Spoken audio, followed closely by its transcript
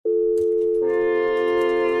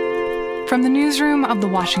From the newsroom of The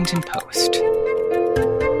Washington Post.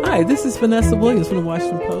 Hi, this is Vanessa Williams from The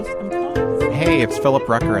Washington Post. Hey, it's Philip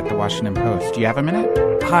Rucker at The Washington Post. Do you have a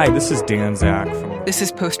minute? Hi, this is Dan Zach. This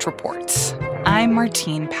is Post Reports. I'm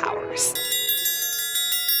Martine Powers.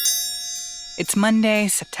 It's Monday,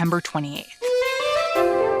 September 28th.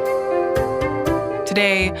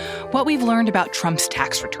 Today, what we've learned about Trump's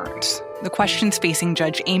tax returns, the questions facing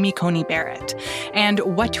Judge Amy Coney Barrett, and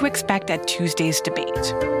what to expect at Tuesday's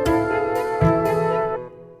debate.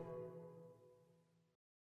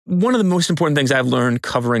 One of the most important things I've learned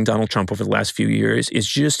covering Donald Trump over the last few years is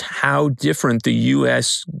just how different the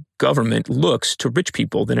U.S. government looks to rich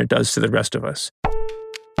people than it does to the rest of us.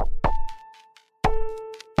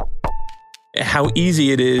 How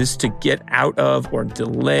easy it is to get out of or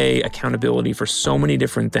delay accountability for so many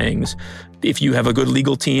different things. If you have a good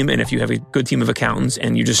legal team and if you have a good team of accountants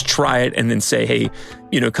and you just try it and then say, hey,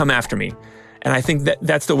 come after me. And I think that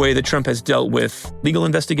that's the way that Trump has dealt with legal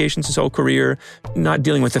investigations his whole career, not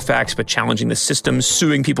dealing with the facts, but challenging the system,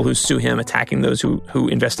 suing people who sue him, attacking those who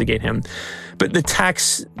investigate him. But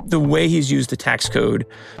the way he's used the tax code,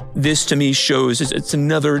 this to me shows it's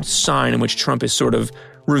another sign in which Trump is sort of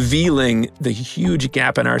revealing the huge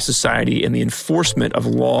gap in our society in the enforcement of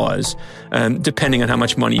laws, depending on how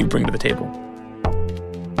much money you bring to the table.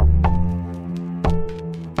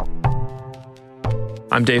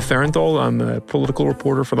 I'm Dave Fahrenthold. I'm a political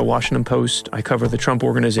reporter for The Washington Post. I cover the Trump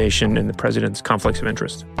Organization and the president's conflicts of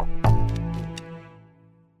interest.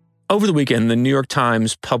 Over the weekend, the New York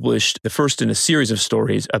Times published the first in a series of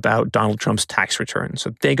stories about Donald Trump's tax return.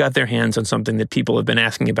 So they got their hands on something that people have been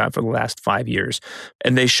asking about for the last 5 years.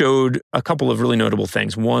 And they showed a couple of really notable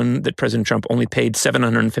things. One, that President Trump only paid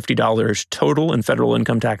 $750 total in federal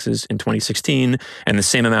income taxes in 2016 and the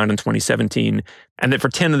same amount in 2017. And that for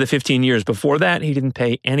 10 of the 15 years before that, he didn't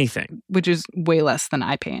pay anything. Which is way less than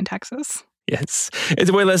I pay in taxes. Yes,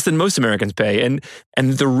 it's way less than most Americans pay. And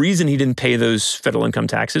the reason he didn't pay those federal income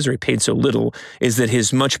taxes, or he paid so little, is that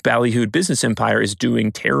his much ballyhooed business empire is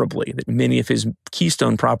doing terribly, that many of his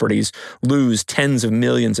keystone properties lose tens of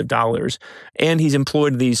millions of dollars. And he's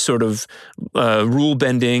employed these sort of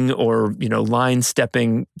rule-bending or,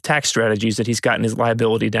 line-stepping tax strategies that he's gotten his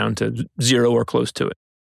liability down to zero or close to it.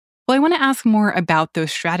 Well, I want to ask more about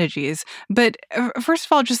those strategies. But first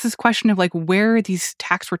of all, just this question of where these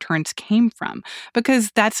tax returns came from,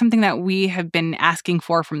 because that's something that we have been asking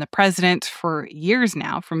for from the president for years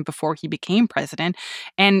now, from before he became president.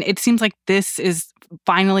 And it seems like this is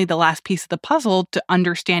finally the last piece of the puzzle to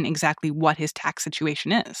understand exactly what his tax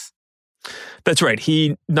situation is. That's right.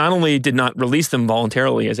 He not only did not release them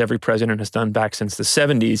voluntarily, as every president has done back since the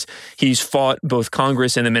 70s, he's fought both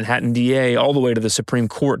Congress and the Manhattan DA all the way to the Supreme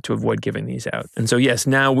Court to avoid giving these out. And so, yes,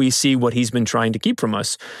 now we see what he's been trying to keep from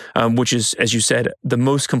us, which is, as you said, the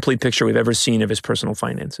most complete picture we've ever seen of his personal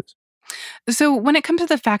finances. So when it comes to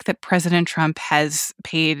the fact that President Trump has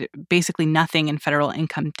paid basically nothing in federal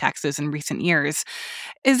income taxes in recent years,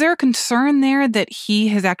 is there a concern there that he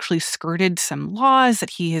has actually skirted some laws, that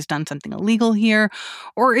he has done something illegal here?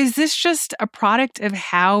 Or is this just a product of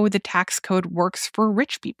how the tax code works for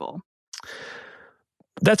rich people?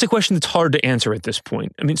 That's a question that's hard to answer at this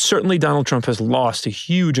point. I mean, certainly Donald Trump has lost a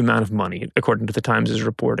huge amount of money, according to the Times'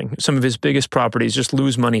 reporting. Some of his biggest properties just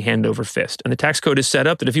lose money hand over fist. And the tax code is set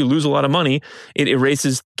up that if you lose a lot of money, it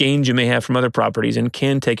erases gains you may have from other properties and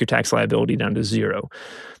can take your tax liability down to zero.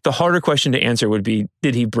 The harder question to answer would be,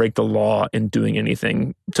 did he break the law in doing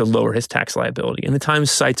anything to lower his tax liability? And the Times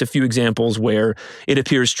cites a few examples where it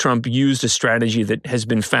appears Trump used a strategy that has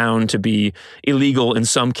been found to be illegal in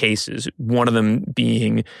some cases, one of them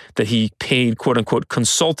being that he paid, quote unquote,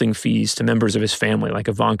 consulting fees to members of his family, like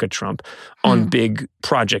Ivanka Trump, on big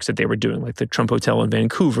projects that they were doing, like the Trump Hotel in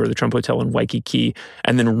Vancouver, the Trump Hotel in Waikiki,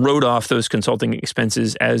 and then wrote off those consulting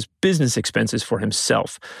expenses as business expenses for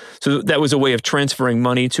himself. So that was a way of transferring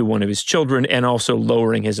money to one of his children and also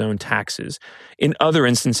lowering his own taxes. In other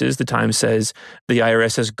instances, the Times says the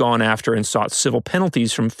IRS has gone after and sought civil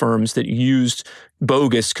penalties from firms that used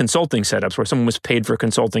bogus consulting setups where someone was paid for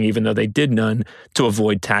consulting even though they did none to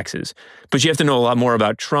avoid taxes. But you have to know a lot more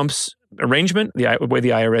about Trump's arrangement, the way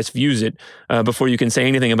the IRS views it, before you can say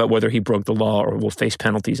anything about whether he broke the law or will face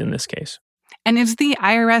penalties in this case. And is the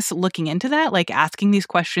IRS looking into that, asking these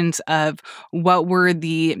questions of what were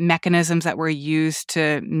the mechanisms that were used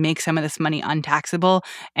to make some of this money untaxable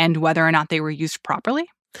and whether or not they were used properly?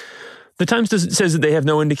 The Times says that they have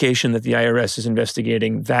no indication that the IRS is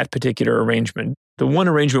investigating that particular arrangement. The one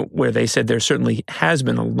arrangement where they said there certainly has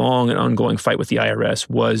been a long and ongoing fight with the IRS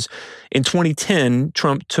was in 2010,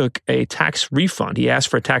 Trump took a tax refund. He asked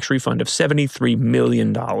for a tax refund of $73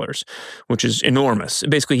 million, which is enormous.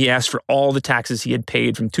 Basically, he asked for all the taxes he had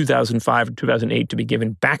paid from 2005 to 2008 to be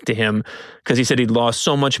given back to him because he said he'd lost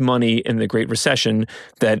so much money in the Great Recession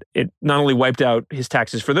that it not only wiped out his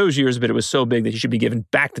taxes for those years, but it was so big that he should be given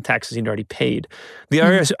back the taxes he'd already paid. The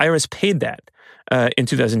IRS paid that. In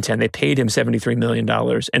 2010, they paid him $73 million.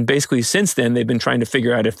 And basically since then, they've been trying to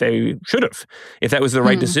figure out if they should have, if that was the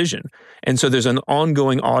right decision. And so there's an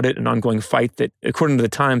ongoing audit, an ongoing fight that, according to the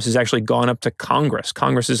Times, has actually gone up to Congress.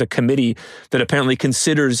 Congress is a committee that apparently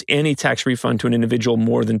considers any tax refund to an individual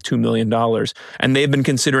more than $2 million. And they've been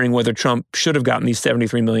considering whether Trump should have gotten these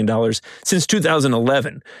 $73 million since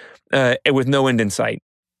 2011 with no end in sight.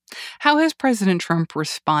 How has President Trump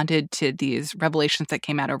responded to these revelations that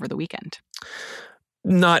came out over the weekend?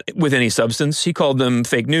 Not with any substance. He called them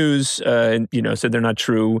fake news, said they're not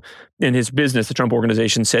true. In his business, the Trump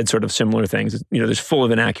Organization said sort of similar things. There's full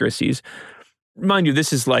of inaccuracies. Mind you,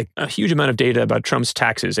 this is like a huge amount of data about Trump's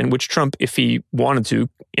taxes, in which Trump, if he wanted to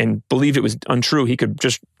and believed it was untrue, he could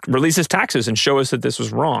just release his taxes and show us that this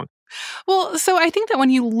was wrong. Well, so I think that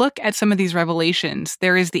when you look at some of these revelations,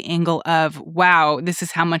 there is the angle of, wow, this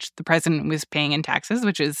is how much the president was paying in taxes,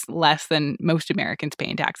 which is less than most Americans pay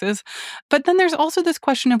in taxes. But then there's also this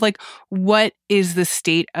question of what is the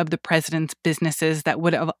state of the president's businesses that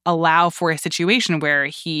would allow for a situation where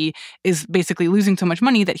he is basically losing so much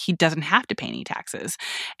money that he doesn't have to pay any taxes.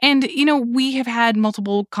 And, we have had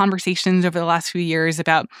multiple conversations over the last few years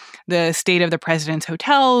about the state of the president's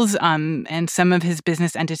hotels and some of his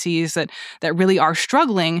business entities that really are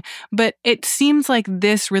struggling. But it seems like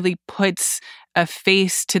this really puts a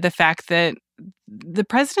face to the fact that the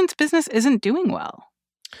president's business isn't doing well.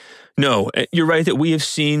 No, you're right that we have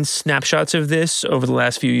seen snapshots of this over the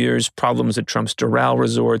last few years. Problems at Trump's Doral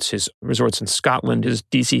resorts, his resorts in Scotland, his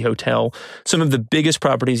DC hotel. Some of the biggest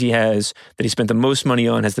properties he has that he spent the most money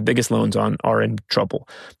on, has the biggest loans on, are in trouble.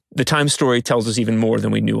 The Times story tells us even more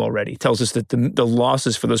than we knew already. It tells us that the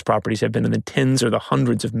losses for those properties have been in the tens or the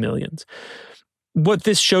hundreds of millions. What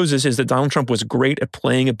this shows us is that Donald Trump was great at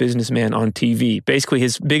playing a businessman on TV. Basically,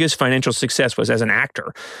 his biggest financial success was as an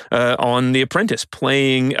actor on The Apprentice,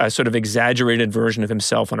 playing a sort of exaggerated version of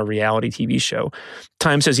himself on a reality TV show.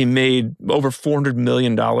 Time says he made over $400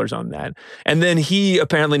 million on that. And then he,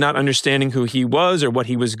 apparently not understanding who he was or what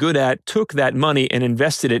he was good at, took that money and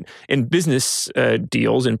invested it in business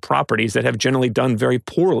deals and properties that have generally done very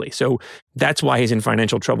poorly. So that's why he's in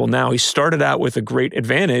financial trouble now. He started out with a great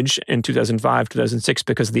advantage in 2005, 2006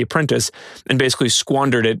 because of The Apprentice, and basically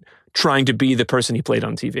squandered it trying to be the person he played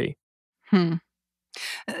on TV. And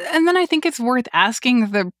then I think it's worth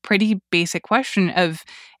asking the pretty basic question of,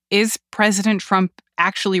 is President Trump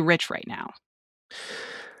actually rich right now?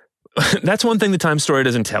 That's one thing the Times story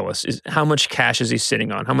doesn't tell us, is how much cash is he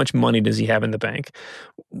sitting on? How much money does he have in the bank?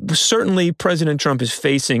 Certainly, President Trump is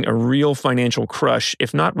facing a real financial crush,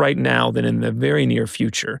 if not right now, then in the very near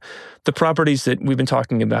future. The properties that we've been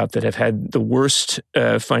talking about that have had the worst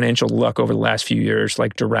financial luck over the last few years,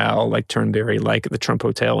 like Doral, like Turnberry, like the Trump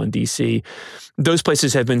Hotel in D.C., those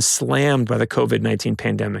places have been slammed by the COVID-19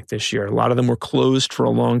 pandemic this year. A lot of them were closed for a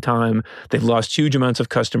long time. They've lost huge amounts of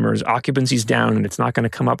customers. Occupancy's down, and it's not going to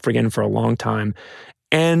come up again for a long time.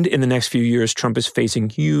 And in the next few years, Trump is facing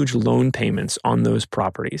huge loan payments on those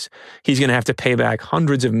properties. He's going to have to pay back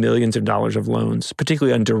hundreds of millions of dollars of loans,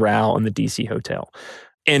 particularly on Doral and the D.C. hotel.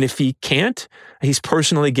 And if he can't, he's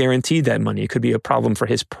personally guaranteed that money. It could be a problem for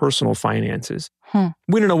his personal finances.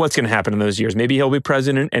 We don't know what's going to happen in those years. Maybe he'll be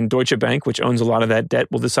president and Deutsche Bank, which owns a lot of that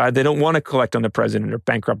debt, will decide they don't want to collect on the president or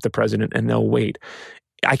bankrupt the president, and they'll wait.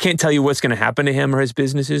 I can't tell you what's going to happen to him or his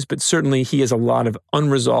businesses, but certainly he has a lot of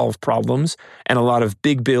unresolved problems and a lot of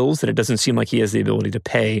big bills that it doesn't seem like he has the ability to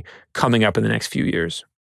pay coming up in the next few years.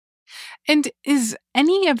 And is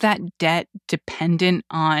any of that debt dependent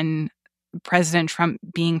on President Trump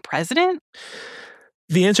being president?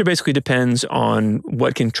 The answer basically depends on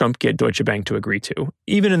what can Trump get Deutsche Bank to agree to.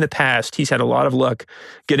 Even in the past, he's had a lot of luck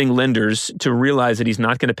getting lenders to realize that he's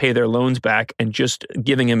not going to pay their loans back and just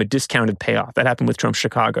giving him a discounted payoff. That happened with Trump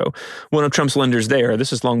Chicago. One of Trump's lenders there,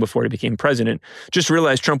 this is long before he became president, just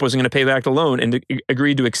realized Trump wasn't going to pay back the loan and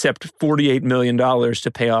agreed to accept $48 million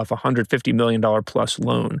to pay off a $150 million plus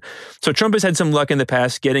loan. So Trump has had some luck in the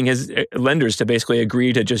past getting his lenders to basically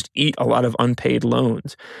agree to just eat a lot of unpaid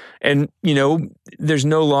loans. And, there's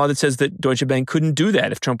no law that says that Deutsche Bank couldn't do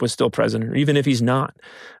that if Trump was still president, or even if he's not.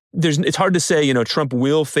 It's hard to say, Trump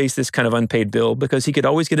will face this kind of unpaid bill because he could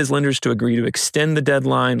always get his lenders to agree to extend the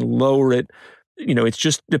deadline, lower it, it's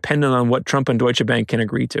just dependent on what Trump and Deutsche Bank can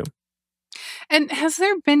agree to. And has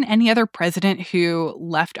there been any other president who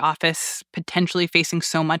left office potentially facing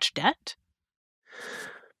so much debt?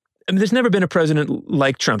 I mean, there's never been a president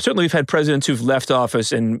like Trump. Certainly, we've had presidents who've left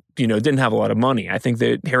office and, didn't have a lot of money. I think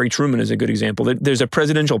that Harry Truman is a good example. There's a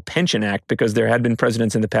presidential pension act because there had been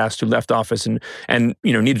presidents in the past who left office and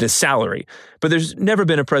needed a salary. But there's never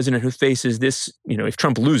been a president who faces this, if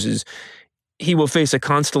Trump loses, he will face a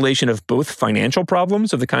constellation of both financial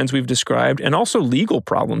problems of the kinds we've described and also legal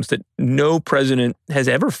problems that no president has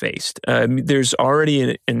ever faced. There's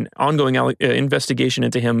already an ongoing investigation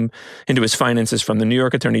into his finances from the New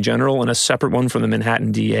York Attorney General and a separate one from the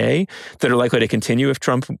Manhattan DA that are likely to continue if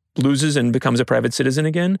Trump loses and becomes a private citizen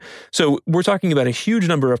again. So we're talking about a huge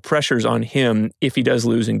number of pressures on him if he does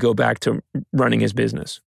lose and go back to running his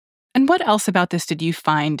business. And what else about this did you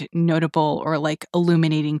find notable or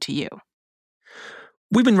illuminating to you?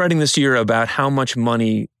 We've been writing this year about how much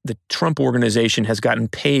money the Trump Organization has gotten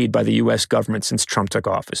paid by the U.S. government since Trump took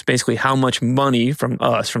office. Basically, how much money from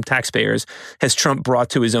us, from taxpayers, has Trump brought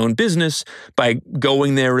to his own business by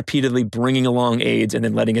going there repeatedly, bringing along aides, and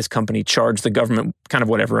then letting his company charge the government kind of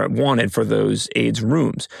whatever it wanted for those aides'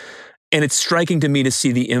 rooms. And it's striking to me to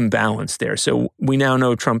see the imbalance there. So we now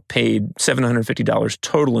know Trump paid $750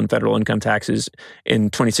 total in federal income taxes in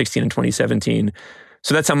 2016 and 2017.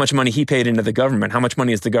 So that's how much money he paid into the government. How much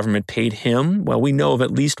money has the government paid him? Well, we know of at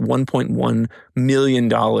least $1.1 million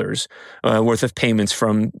worth of payments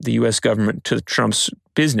from the U.S. government to Trump's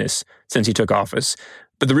business since he took office.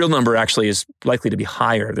 But the real number actually is likely to be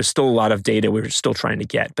higher. There's still a lot of data we're still trying to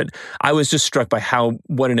get. But I was just struck by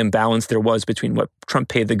what an imbalance there was between what Trump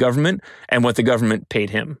paid the government and what the government paid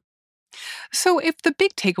him. So if the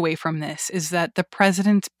big takeaway from this is that the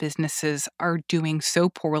president's businesses are doing so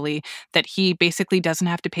poorly that he basically doesn't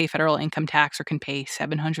have to pay federal income tax or can pay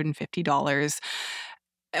 $750,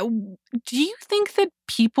 do you think that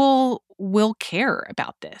people will care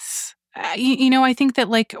about this? I think that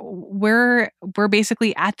we're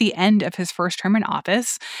basically at the end of his first term in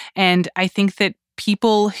office. And I think that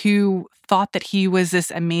people who thought that he was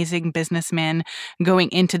this amazing businessman going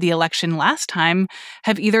into the election last time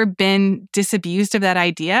have either been disabused of that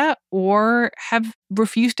idea or have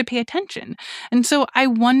refused to pay attention. And so I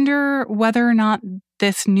wonder whether or not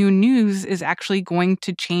this new news is actually going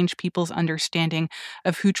to change people's understanding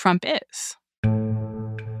of who Trump is.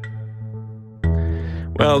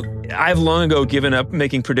 Well, I've long ago given up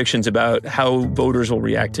making predictions about how voters will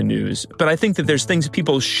react to news, but I think that there's things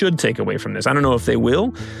people should take away from this. I don't know if they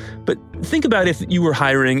will, but think about if you were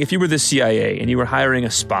the CIA and you were hiring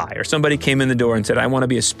a spy, or somebody came in the door and said, I want to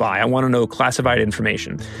be a spy, I want to know classified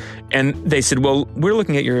information. And they said, well, we're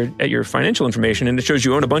looking at your financial information and it shows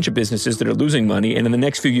you own a bunch of businesses that are losing money, and in the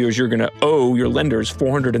next few years you're going to owe your lenders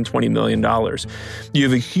 $420 million. You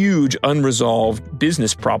have a huge unresolved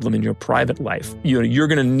business problem in your private life. You're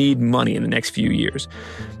going to need money in the next few years.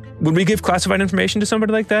 Would we give classified information to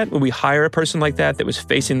somebody like that? Would we hire a person like that was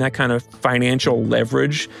facing that kind of financial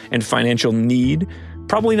leverage and financial need?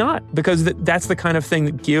 Probably not, because that's the kind of thing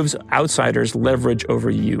that gives outsiders leverage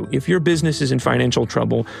over you. If your business is in financial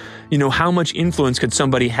trouble, how much influence could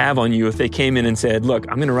somebody have on you if they came in and said, look,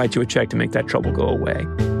 I'm going to write you a check to make that trouble go away?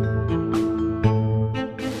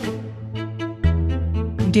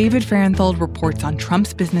 David Fahrenthold reports on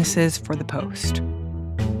Trump's businesses for The Post.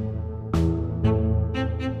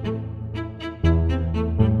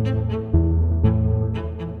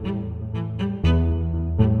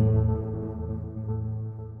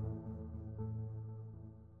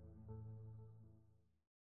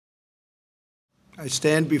 I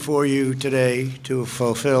stand before you today to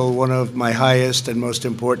fulfill one of my highest and most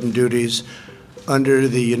important duties under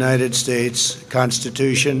the United States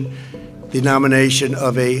Constitution, the nomination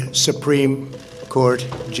of a Supreme Court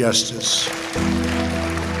Justice.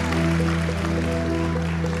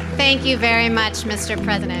 Thank you very much, Mr.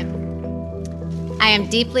 President. I am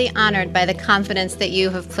deeply honored by the confidence that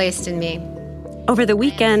you have placed in me. Over the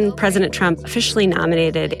weekend, President Trump officially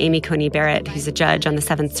nominated Amy Coney Barrett, who's a judge on the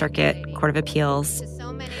Seventh Circuit Court of Appeals,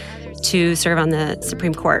 to serve on the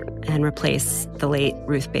Supreme Court and replace the late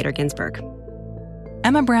Ruth Bader Ginsburg.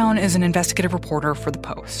 Emma Brown is an investigative reporter for The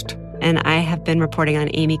Post. And I have been reporting on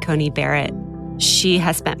Amy Coney Barrett. She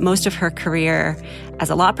has spent most of her career as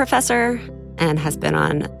a law professor and has been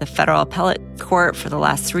on the federal appellate court for the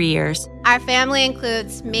last 3 years. Our family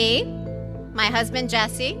includes me, my husband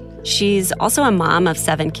Jesse. She's also a mom of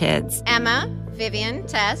 7 kids. Emma, Vivian,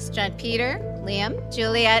 Tess, John Peter, Liam,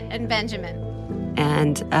 Juliet, and Benjamin.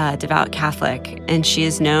 and a devout Catholic, and she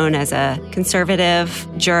is known as a conservative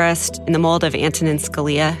jurist in the mold of Antonin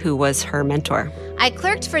Scalia, who was her mentor. I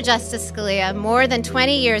clerked for Justice Scalia more than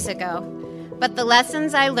 20 years ago, but the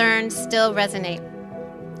lessons I learned still resonate.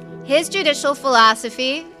 His judicial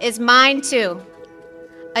philosophy is mine too.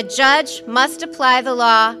 A judge must apply the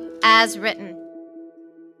law as written.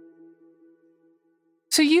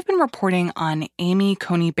 So you've been reporting on Amy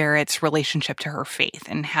Coney Barrett's relationship to her faith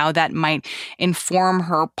and how that might inform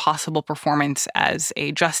her possible performance as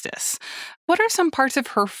a justice. What are some parts of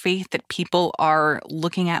her faith that people are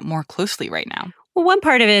looking at more closely right now? Well, one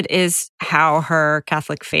part of it is how her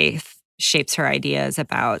Catholic faith shapes her ideas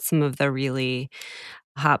about some of the really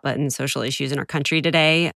hot-button social issues in our country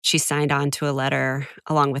today. She signed on to a letter,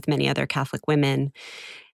 along with many other Catholic women,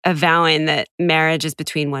 avowing that marriage is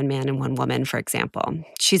between one man and one woman, for example.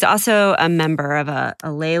 She's also a member of a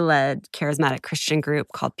lay-led charismatic Christian group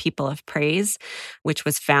called People of Praise, which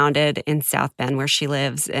was founded in South Bend, where she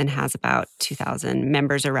lives, and has about 2,000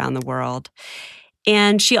 members around the world.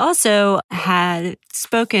 And she also had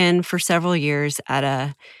spoken for several years at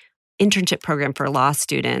a internship program for law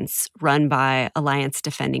students run by Alliance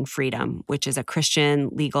Defending Freedom, which is a Christian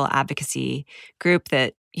legal advocacy group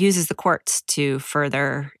that uses the courts to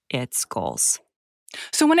further its goals.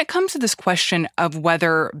 So when it comes to this question of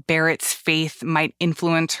whether Barrett's faith might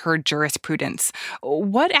influence her jurisprudence,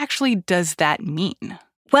 what actually does that mean?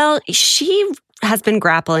 Well, she has been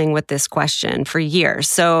grappling with this question for years.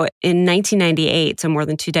 So in 1998, so more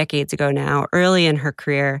than 2 decades ago now, early in her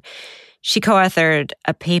career, she co-authored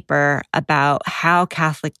a paper about how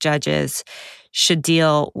Catholic judges should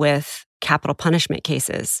deal with capital punishment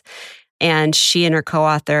cases. And she and her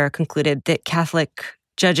co-author concluded that Catholic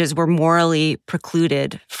judges were morally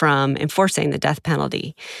precluded from enforcing the death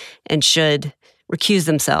penalty and should recuse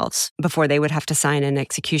themselves before they would have to sign an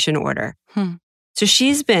execution order. So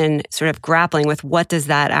she's been sort of grappling with what does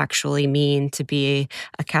that actually mean to be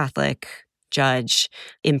a Catholic judge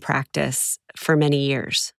in practice for many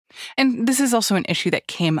years. And this is also an issue that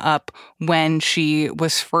came up when she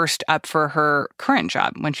was first up for her current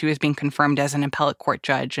job, when she was being confirmed as an appellate court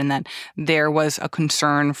judge, and that there was a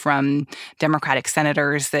concern from Democratic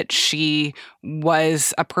senators that she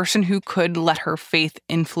was a person who could let her faith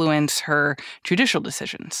influence her judicial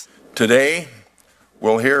decisions. Today,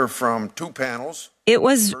 we'll hear from 2 panels. It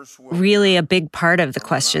was really a big part of the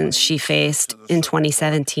questions she faced in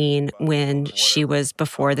 2017 when she was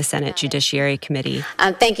before the Senate Judiciary Committee.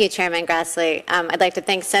 Thank you, Chairman Grassley. I'd like to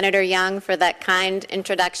thank Senator Young for that kind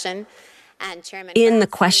introduction. And Chairman in the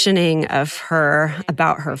questioning of her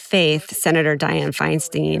about her faith, Senator Dianne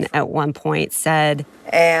Feinstein at one point said,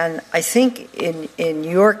 and I think in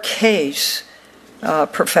your case,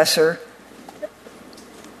 Professor,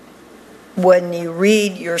 when you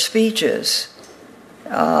read your speeches,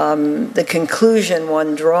 the conclusion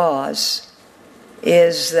one draws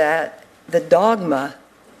is that the dogma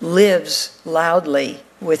lives loudly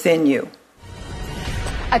within you.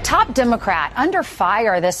 A top Democrat under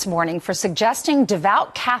fire this morning for suggesting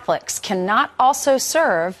devout Catholics cannot also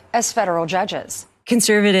serve as federal judges.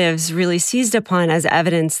 Conservatives really seized upon as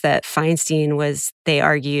evidence that Feinstein was, they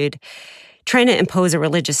argued, trying to impose a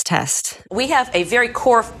religious test. We have a very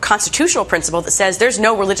core constitutional principle that says there's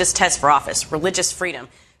no religious test for office, religious freedom.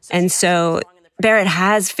 And so Barrett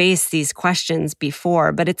has faced these questions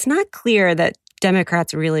before, but it's not clear that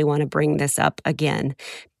Democrats really want to bring this up again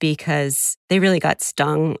because they really got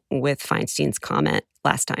stung with Feinstein's comment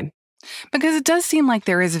last time. Because it does seem like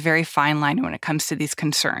there is a very fine line when it comes to these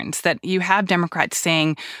concerns, that you have Democrats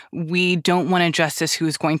saying, we don't want a justice who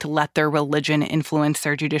is going to let their religion influence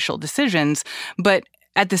their judicial decisions. But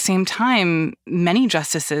at the same time, many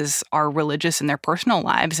justices are religious in their personal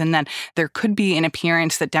lives, and that there could be an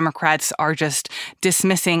appearance that Democrats are just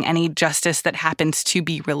dismissing any justice that happens to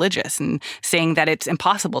be religious and saying that it's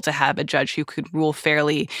impossible to have a judge who could rule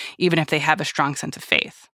fairly, even if they have a strong sense of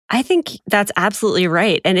faith. I think that's absolutely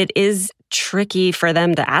right. And it is tricky for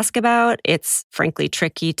them to ask about. It's frankly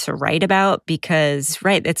tricky to write about because,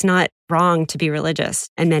 right, it's not wrong to be religious.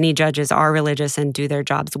 And many judges are religious and do their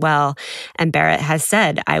jobs well. And Barrett has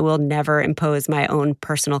said, I will never impose my own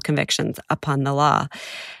personal convictions upon the law.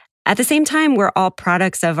 At the same time, we're all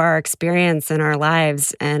products of our experience and our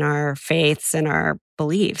lives and our faiths and our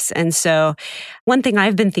beliefs. And so one thing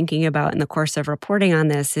I've been thinking about in the course of reporting on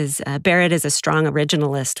this is Barrett is a strong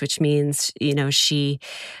originalist, which means, she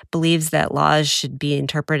believes that laws should be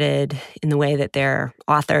interpreted in the way that their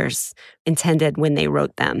authors intended when they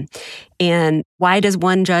wrote them. And why does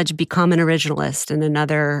one judge become an originalist and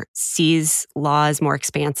another sees laws more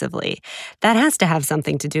expansively? That has to have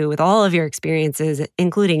something to do with all of your experiences,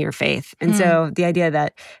 including your faith. And so the idea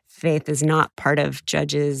that faith is not part of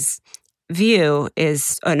judges' view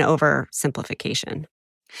is an oversimplification.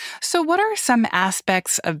 So what are some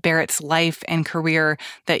aspects of Barrett's life and career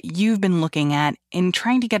that you've been looking at in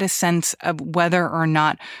trying to get a sense of whether or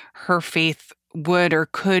not her faith would or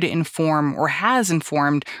could inform or has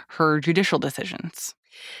informed her judicial decisions?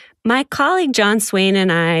 My colleague John Swain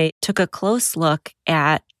and I took a close look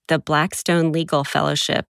at the Blackstone Legal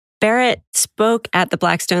Fellowship. Barrett spoke at the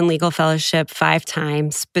Blackstone Legal Fellowship 5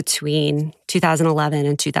 times between 2011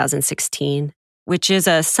 and 2016, which is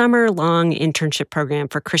a summer-long internship program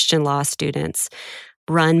for Christian law students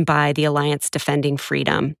run by the Alliance Defending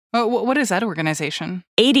Freedom. What is that organization?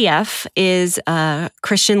 ADF is a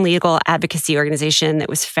Christian legal advocacy organization that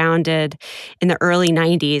was founded in the early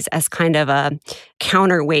 90s as kind of a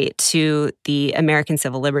counterweight to the American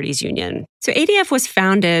Civil Liberties Union. So ADF was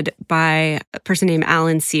founded by a person named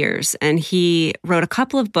Alan Sears, and he wrote a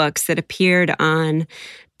couple of books that appeared on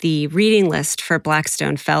the reading list for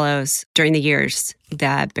Blackstone Fellows during the years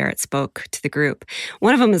that Barrett spoke to the group.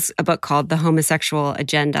 One of them is a book called The Homosexual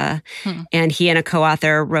Agenda, and he and a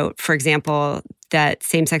co-author wrote, for example, that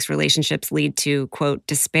same-sex relationships lead to, quote,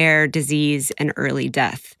 despair, disease, and early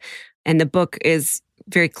death. And the book is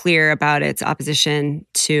very clear about its opposition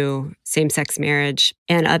to same-sex marriage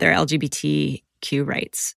and other LGBTQ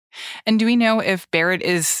rights. And do we know if Barrett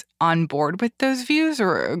is on board with those views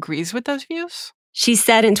or agrees with those views? She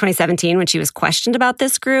said in 2017, when she was questioned about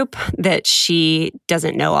this group, that she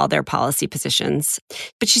doesn't know all their policy positions.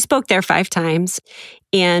 But she spoke there 5 times,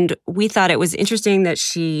 and we thought it was interesting that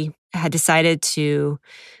she had decided to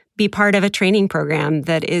be part of a training program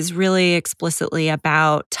that is really explicitly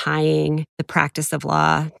about tying the practice of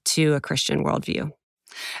law to a Christian worldview.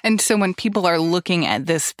 And so when people are looking at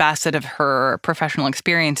this facet of her professional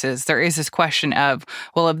experiences, there is this question of,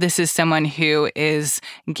 well, if this is someone who is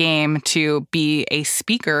game to be a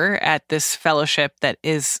speaker at this fellowship that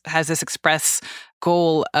has this express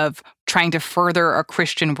goal of trying to further a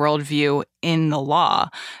Christian worldview in the law,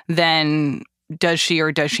 then does she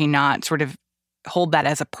or does she not sort of hold that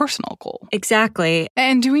as a personal goal? Exactly.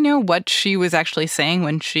 And do we know what she was actually saying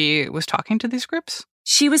when she was talking to these groups?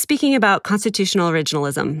 She was speaking about constitutional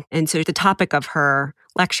originalism. And so the topic of her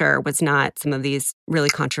lecture was not some of these really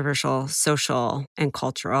controversial social and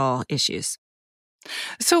cultural issues.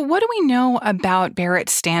 So what do we know about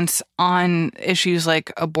Barrett's stance on issues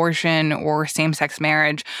like abortion or same-sex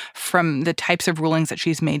marriage from the types of rulings that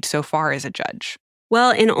she's made so far as a judge?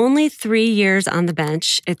 Well, in only 3 years on the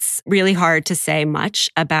bench, it's really hard to say much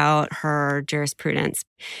about her jurisprudence.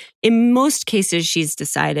 In most cases she's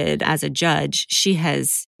decided as a judge, she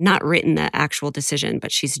has not written the actual decision,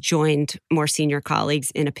 but she's joined more senior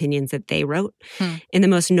colleagues in opinions that they wrote. In the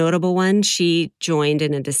most notable one, she joined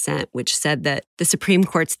in a dissent which said that the Supreme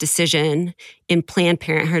Court's decision in Planned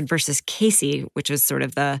Parenthood versus Casey, which was sort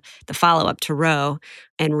of the follow-up to Roe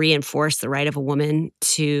and reinforced the right of a woman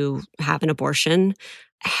to have an abortion,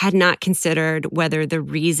 had not considered whether the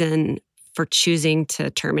reason for choosing to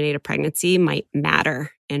terminate a pregnancy might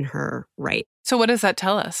matter in her right. So what does that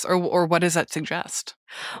tell us, or what does that suggest?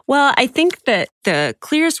 Well, I think that the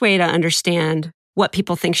clearest way to understand what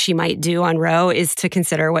people think she might do on Roe is to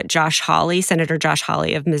consider what Senator Josh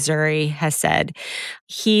Hawley of Missouri has said.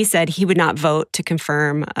 He said he would not vote to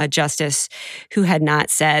confirm a justice who had not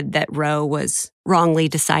said that Roe was wrongly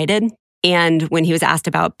decided. And when he was asked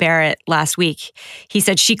about Barrett last week, he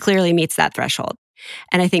said she clearly meets that threshold.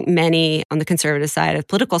 And I think many on the conservative side of the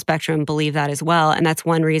political spectrum believe that as well. And that's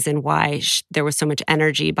one reason why there was so much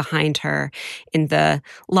energy behind her in the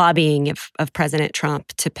lobbying of President Trump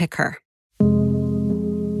to pick her.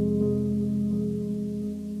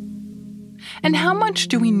 And how much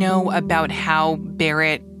do we know about how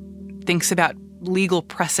Barrett thinks about legal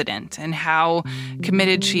precedent and how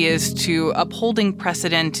committed she is to upholding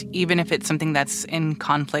precedent, even if it's something that's in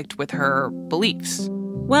conflict with her beliefs?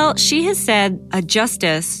 Well, she has said a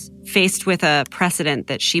justice faced with a precedent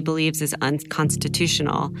that she believes is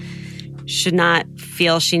unconstitutional should not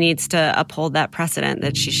feel she needs to uphold that precedent,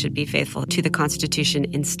 that she should be faithful to the Constitution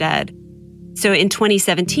instead. So in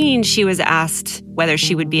 2017, she was asked whether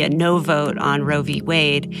she would be a no vote on Roe v.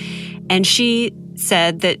 Wade, and she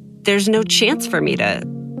said that there's no chance for me to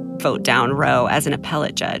vote down Roe as an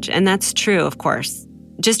appellate judge. And that's true, of course.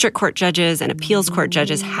 district court judges and appeals court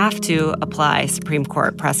judges have to apply Supreme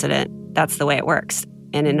Court precedent. That's the way it works.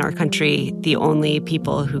 And in our country, the only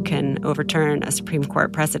people who can overturn a Supreme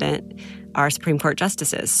Court precedent are Supreme Court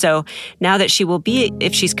justices. So now that she will be,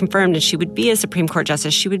 if she's confirmed and she would be a Supreme Court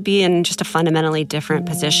justice, she would be in just a fundamentally different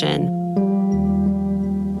position.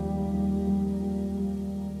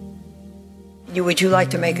 Would you like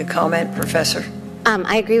to make a comment, Professor?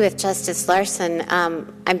 I agree with Justice Larson.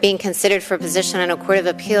 I'm being considered for a position on a Court of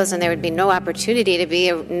Appeals, and there would be no opportunity to be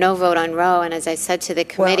a no vote on Roe. And as I said to the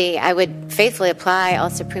committee, I would faithfully apply all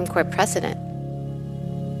Supreme Court precedent.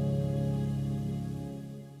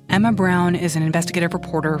 Emma Brown is an investigative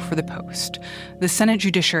reporter for The Post. The Senate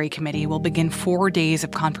Judiciary Committee will begin 4 days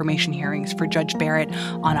of confirmation hearings for Judge Barrett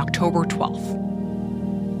on October 12th.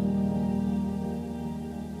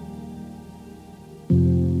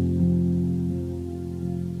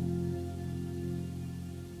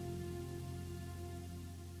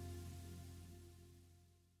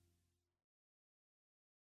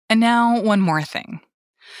 And now, one more thing.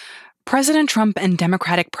 President Trump and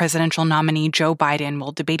Democratic presidential nominee Joe Biden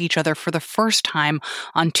will debate each other for the first time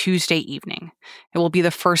on Tuesday evening. It will be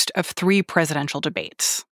the first of 3 presidential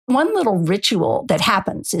debates. One little ritual that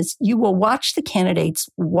happens is you will watch the candidates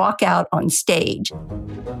walk out on stage,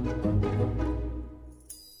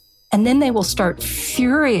 and then they will start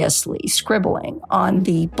furiously scribbling on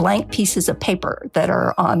the blank pieces of paper that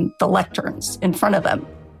are on the lecterns in front of them.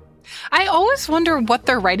 I always wonder what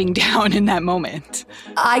they're writing down in that moment.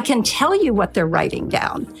 I can tell you what they're writing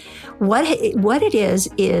down. What it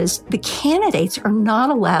is the candidates are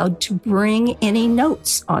not allowed to bring any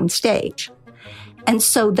notes on stage. And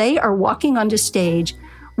so they are walking onto stage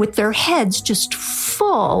with their heads just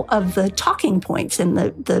full of the talking points and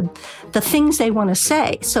the things they want to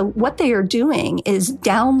say. So what they are doing is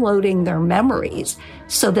downloading their memories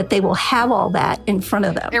so that they will have all that in front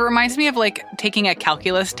of them. It reminds me of like taking a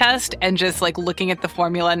calculus test and just like looking at the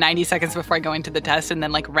formula 90 seconds before I go into the test and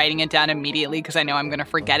then like writing it down immediately because I know I'm going to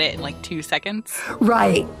forget it in like 2 seconds.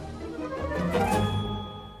 Right.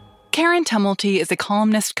 Karen Tumulty is a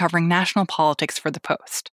columnist covering national politics for The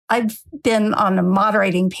Post. I've been on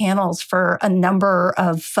moderating panels for a number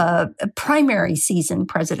of primary season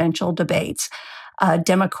presidential debates. A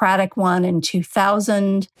Democratic one in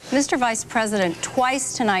 2000. Mr. Vice President,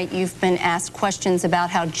 twice tonight you've been asked questions about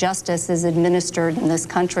how justice is administered in this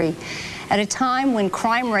country. At a time when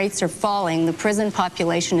crime rates are falling, the prison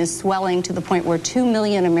population is swelling to the point where 2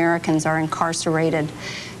 million Americans are incarcerated.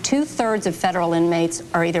 2/3 of federal inmates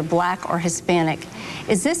are either Black or Hispanic.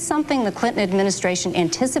 Is this something the Clinton administration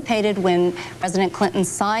anticipated when President Clinton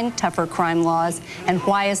signed tougher crime laws, and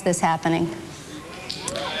why is this happening?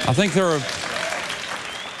 I think there are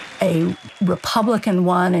a Republican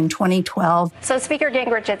one in 2012. So, Speaker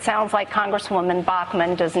Gingrich, it sounds like Congresswoman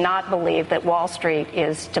Bachmann does not believe that Wall Street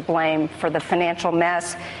is to blame for the financial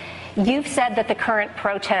mess. You've said that the current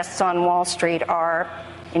protests on Wall Street are,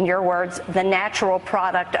 in your words, the natural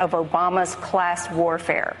product of Obama's class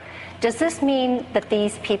warfare. Does this mean that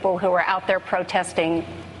these people who are out there protesting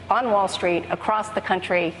on Wall Street across the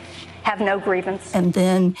country have no grievance? And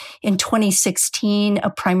then in 2016, a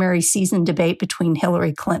primary season debate between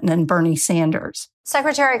Hillary Clinton and Bernie Sanders.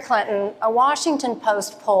 Secretary Clinton, a Washington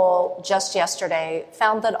Post poll just yesterday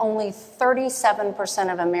found that only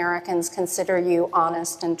 37% of Americans consider you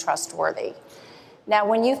honest and trustworthy. Now,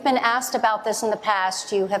 when you've been asked about this in the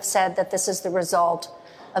past, you have said that this is the result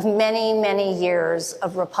of many, many years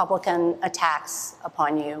of Republican attacks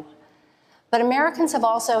upon you. But Americans have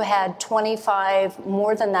also had 25,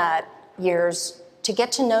 more than that, years to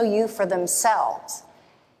get to know you for themselves.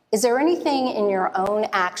 Is there anything in your own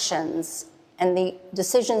actions and the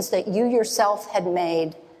decisions that you yourself had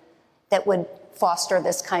made that would foster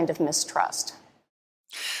this kind of mistrust?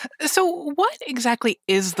 So what exactly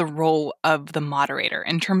is the role of the moderator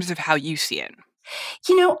in terms of how you see it?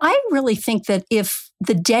 You know, I really think that if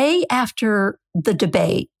the day after the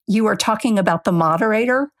debate you are talking about the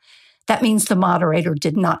moderator, that means the moderator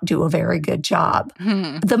did not do a very good job.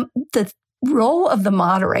 The role of the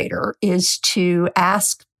moderator is to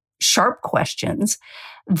ask sharp questions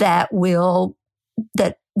that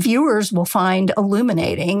viewers will find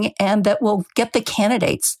illuminating and that will get the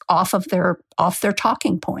candidates off their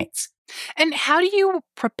talking points. And how do you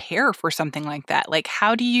prepare for something like that? Like,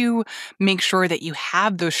 how do you make sure that you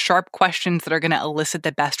have those sharp questions that are going to elicit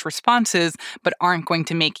the best responses, but aren't going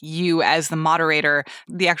to make you, as the moderator,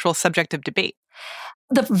 the actual subject of debate?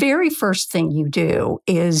 The very first thing you do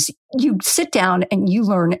is you sit down and you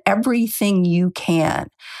learn everything you can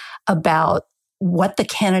about what the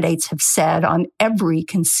candidates have said on every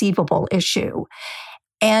conceivable issue.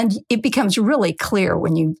 And it becomes really clear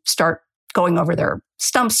when you start going over their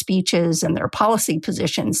stump speeches and their policy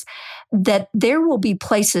positions that there will be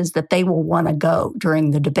places that they will want to go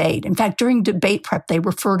during the debate. In fact, during debate prep, they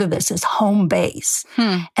refer to this as home base.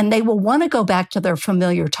 And they will want to go back to their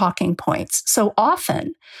familiar talking points. So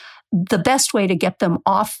often, the best way to get them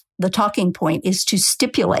off the talking point is to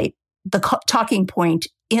stipulate the talking point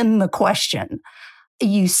in the question.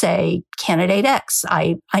 You say, candidate X,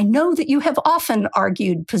 I know that you have often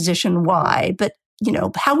argued position Y, but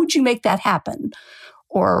how would you make that happen?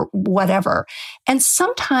 Or whatever. And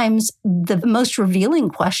sometimes the most revealing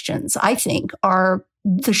questions, I think, are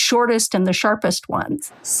the shortest and the sharpest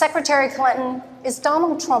ones. Secretary Clinton, is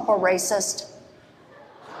Donald Trump a racist?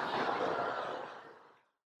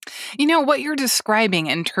 What you're describing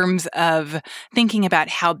in terms of thinking about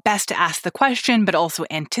how best to ask the question, but also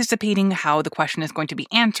anticipating how the question is going to be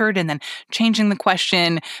answered and then changing the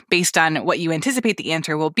question based on what you anticipate the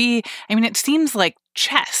answer will be. It seems like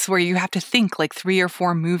chess where you have to think like 3 or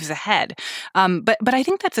 4 moves ahead. But I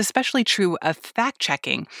think that's especially true of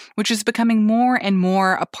fact-checking, which is becoming more and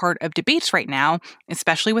more a part of debates right now,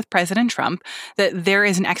 especially with President Trump, that there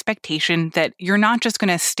is an expectation that you're not just going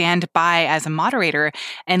to stand by as a moderator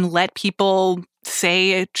and let people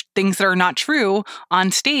say things that are not true on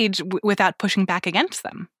stage without pushing back against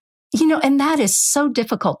them. And that is so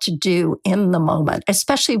difficult to do in the moment,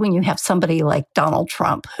 especially when you have somebody like Donald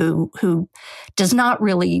Trump who does not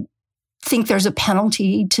really think there's a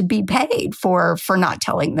penalty to be paid for not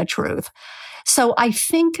telling the truth. So I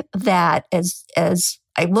think that as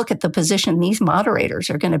I look at the position these moderators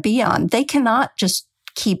are going to be on, they cannot just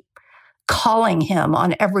keep calling him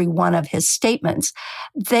on every one of his statements.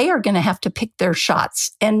 They are going to have to pick their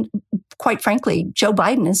shots. And quite frankly, Joe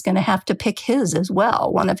Biden is going to have to pick his as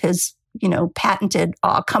well, one of his, patented,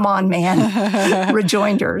 "oh, come on, man,"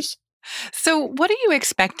 rejoinders. So what are you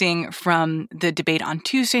expecting from the debate on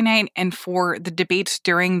Tuesday night and for the debates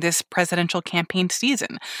during this presidential campaign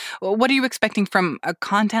season? What are you expecting from a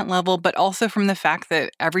content level, but also from the fact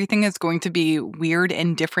that everything is going to be weird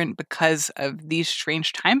and different because of these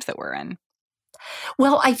strange times that we're in?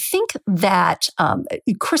 Well, I think that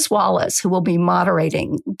Chris Wallace, who will be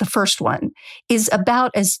moderating the first one, is about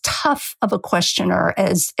as tough of a questioner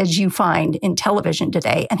as you find in television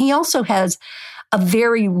today. And he also has a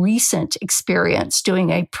very recent experience doing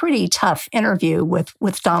a pretty tough interview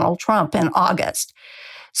with Donald Trump in August.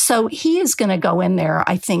 So he is going to go in there,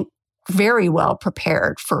 I think, very well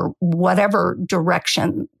prepared for whatever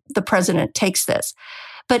direction the president takes this.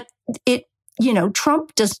 But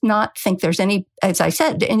Trump does not think there's any, as I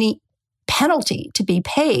said, any penalty to be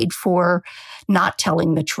paid for not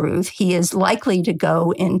telling the truth. He is likely to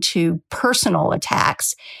go into personal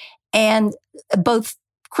attacks. And both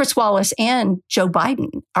Chris Wallace and Joe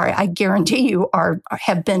Biden I guarantee you,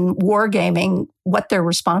 have been wargaming what their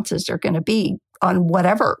responses are going to be on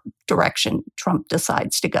whatever direction Trump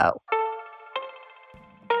decides to go.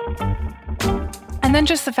 And then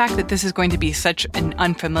just the fact that this is going to be such an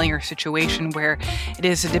unfamiliar situation where it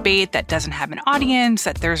is a debate that doesn't have an audience,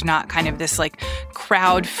 that there's not kind of this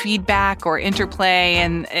crowd feedback or interplay.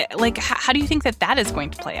 And how do you think that is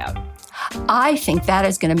going to play out? I think that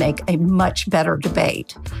is going to make a much better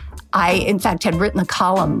debate. I, in fact, had written a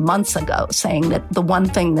column months ago saying that the one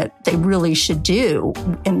thing that they really should do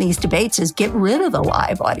in these debates is get rid of the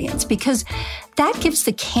live audience, because that gives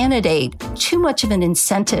the candidate too much of an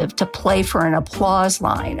incentive to play for an applause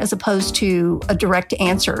line as opposed to a direct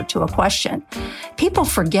answer to a question. People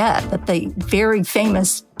forget that the very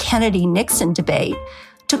famous Kennedy-Nixon debate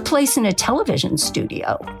took place in a television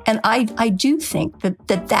studio. And I do think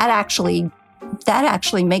that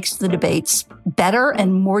actually makes the debates better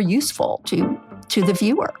and more useful to the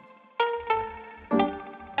viewer.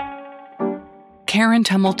 Karen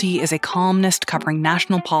Tumulty is a columnist covering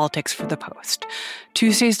national politics for The Post.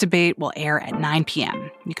 Tuesday's debate will air at 9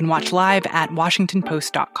 p.m. You can watch live at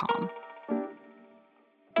WashingtonPost.com.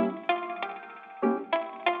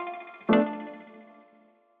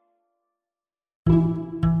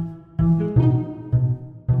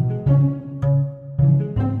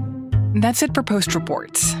 That's it for Post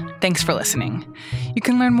Reports. Thanks for listening. You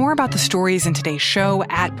can learn more about the stories in today's show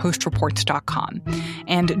at postreports.com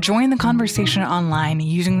and join the conversation online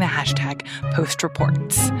using the hashtag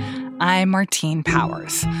PostReports. I'm Martine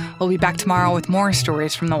Powers. We'll be back tomorrow with more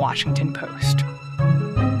stories from the Washington Post.